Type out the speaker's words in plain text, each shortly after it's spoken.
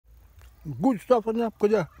Good stuff on that,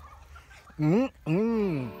 kuja.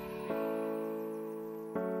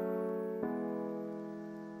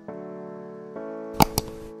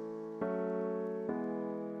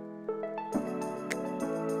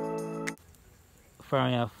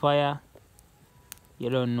 From your fire, you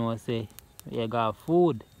don't know, say, you got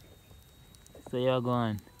food. So you're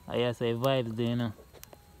going, I say vibes there, you know.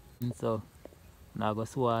 And so, now go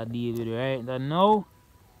see what I deal with it right now.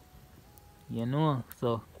 You know,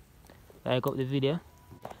 so, like up the video.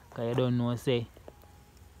 Because you don't know, say,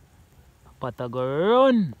 pot go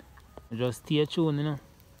run. Just stay tuned, you know.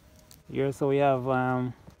 Here, so we have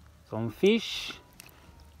some fish.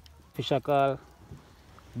 Fish I call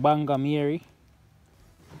Banga Mary.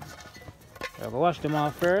 I go wash them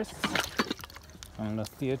off first. I'm gonna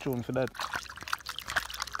stay tuned for that.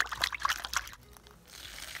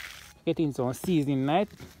 Getting some seasoning night.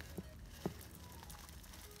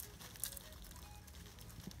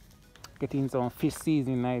 Getting some fish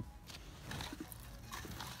seasoning night.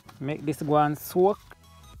 Make this go and soak.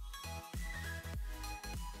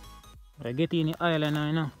 I get in the oil now,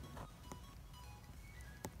 you know.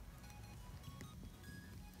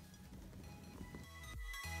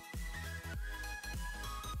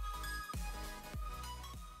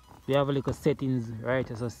 We have a little settings right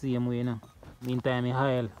as the same way, you know. Meantime the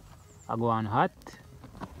oil I go on hot.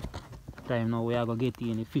 Time now we are going to get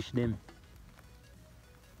in the fish them.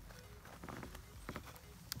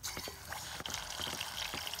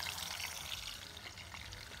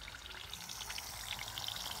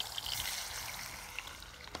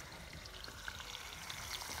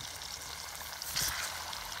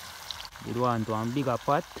 We want to one bigger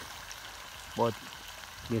pot, but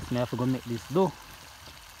guess me have to go make this dough.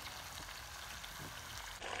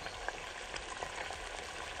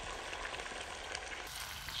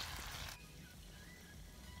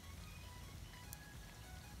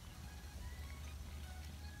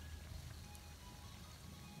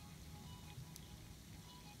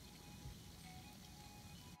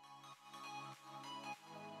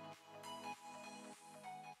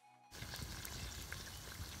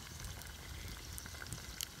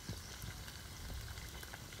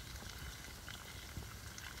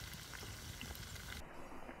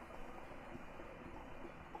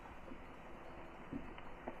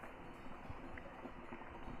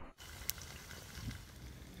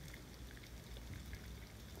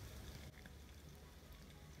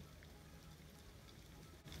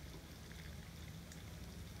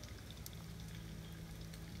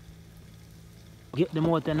 Get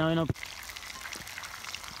them out now, you know.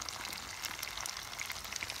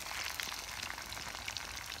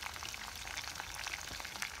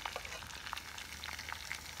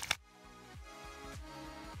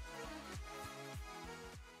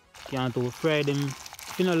 Can't to fry them.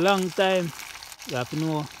 It's been a long time. You have to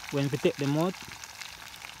know when to take them out.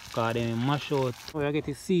 Because they mash out. We are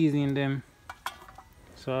getting seasoning them.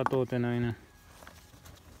 Sort out now, you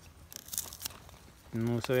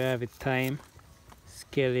know. So we have thyme,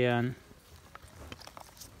 scallion,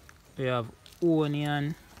 we have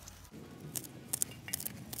onion.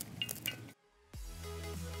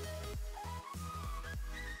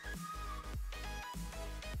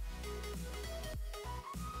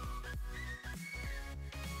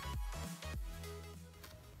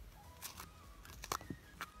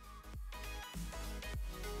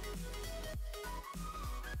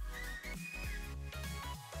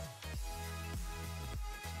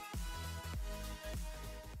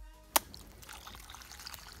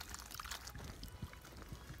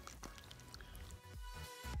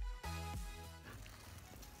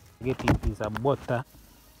 Getting piece of butter.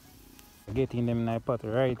 Getting them in the pot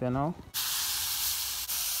right now.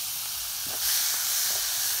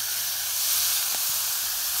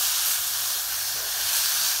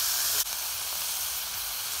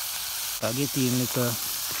 Getting little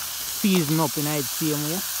season up in the same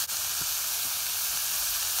way.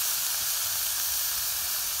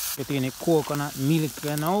 Getting the coconut milk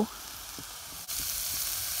now.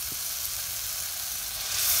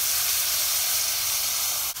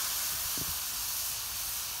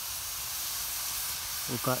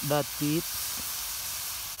 Look at that teeth.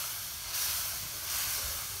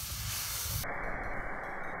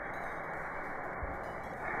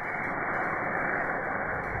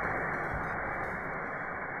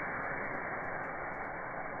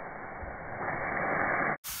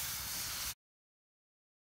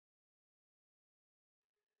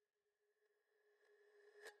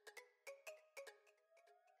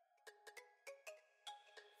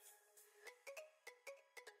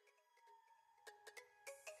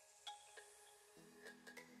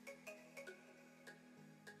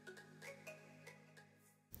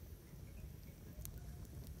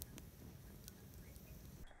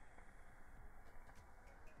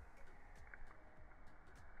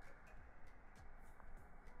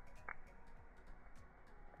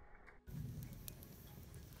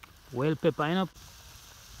 well pepper enough.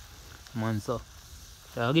 Man, so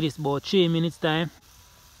I'll give this about 3 minutes time.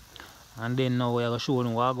 And then now we're going to show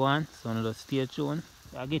them what I go on. So now just stay tuned.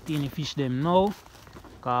 I'll get in the fish them now.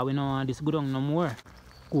 Because we don't want this go down no more.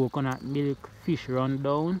 Coconut milk fish run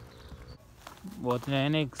down. But in the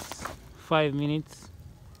next 5 minutes,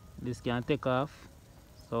 this can take off.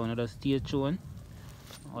 So now just stay tuned.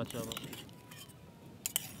 Watch out.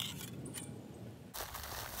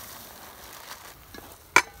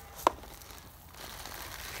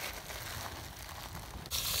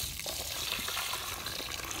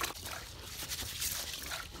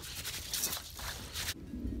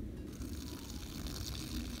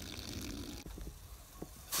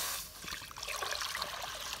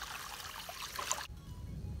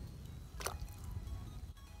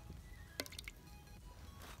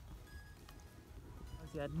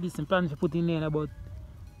 This plan to put in there, but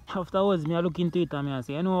afterwards I look into it and I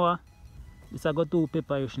say, you know what, this I got 2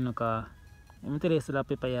 peppers, you know, because let me tell you, the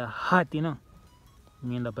pepper is hot, you know. I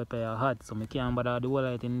mean the pepper is hot, so I can't bother the whole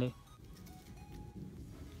light in there.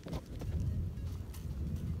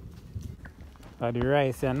 For the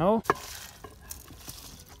rice, you know.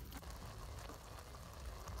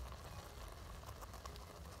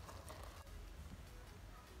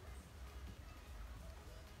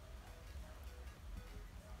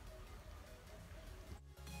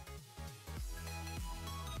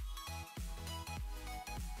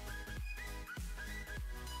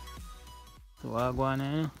 So I go on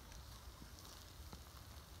there.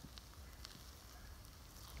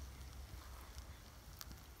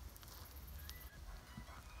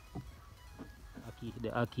 The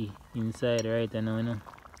Ackee inside right now, you know.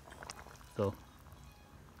 So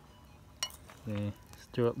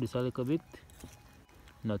stir up this a little bit.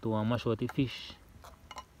 Not to want to mash out the fish.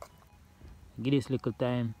 Give this little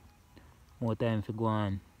time, more time to go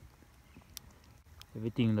on.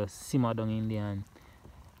 Everything just simmer down in there, and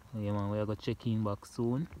yeah man, we are going to check in back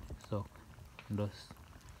soon. So just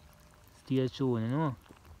stay tuned, you know.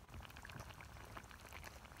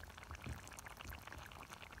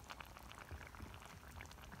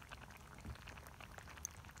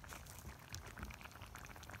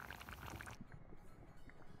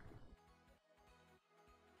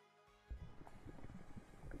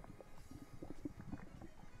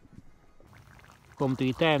 Come to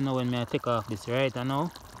the time now when I take off this right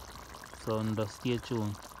now. So just stay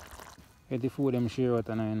tuned. Get the food them share out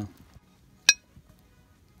now, you know.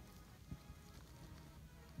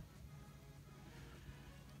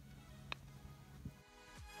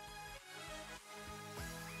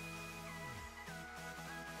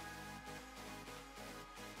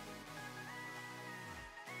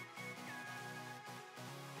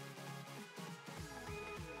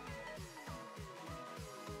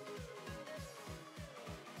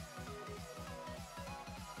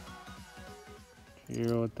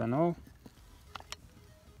 Share out now.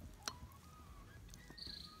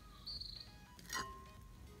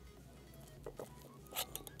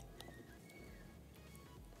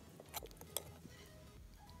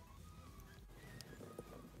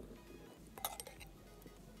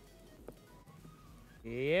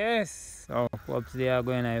 Yes! Oh, pups, they are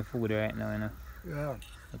going to have food right now, you know. Yeah.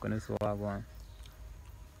 Look at this what I go on.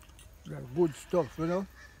 That's good stuff, you know.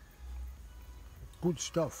 Good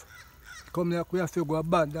stuff. Come here, we have to go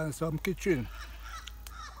abandon some kitchen.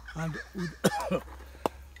 And with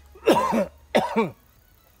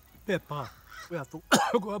pepper, we have to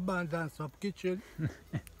go abandon some kitchen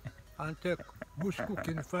and take bush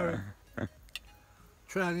cooking for it.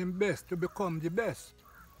 Trying him best to become the best.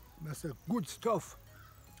 I say good stuff.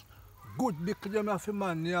 Good because them have a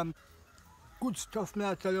man name. Good stuff, me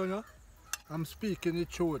I tell you, know. I'm speaking the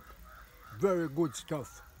truth. Very good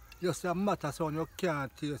stuff. Just a matter so you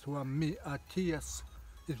can't taste what me I taste.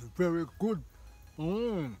 It's very good.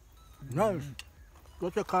 Nice.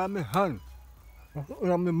 What you call me hand?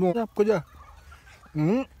 Me more.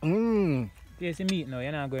 Taste the meat now,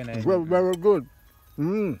 you're not going to. Very, very good.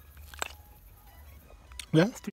 Yes.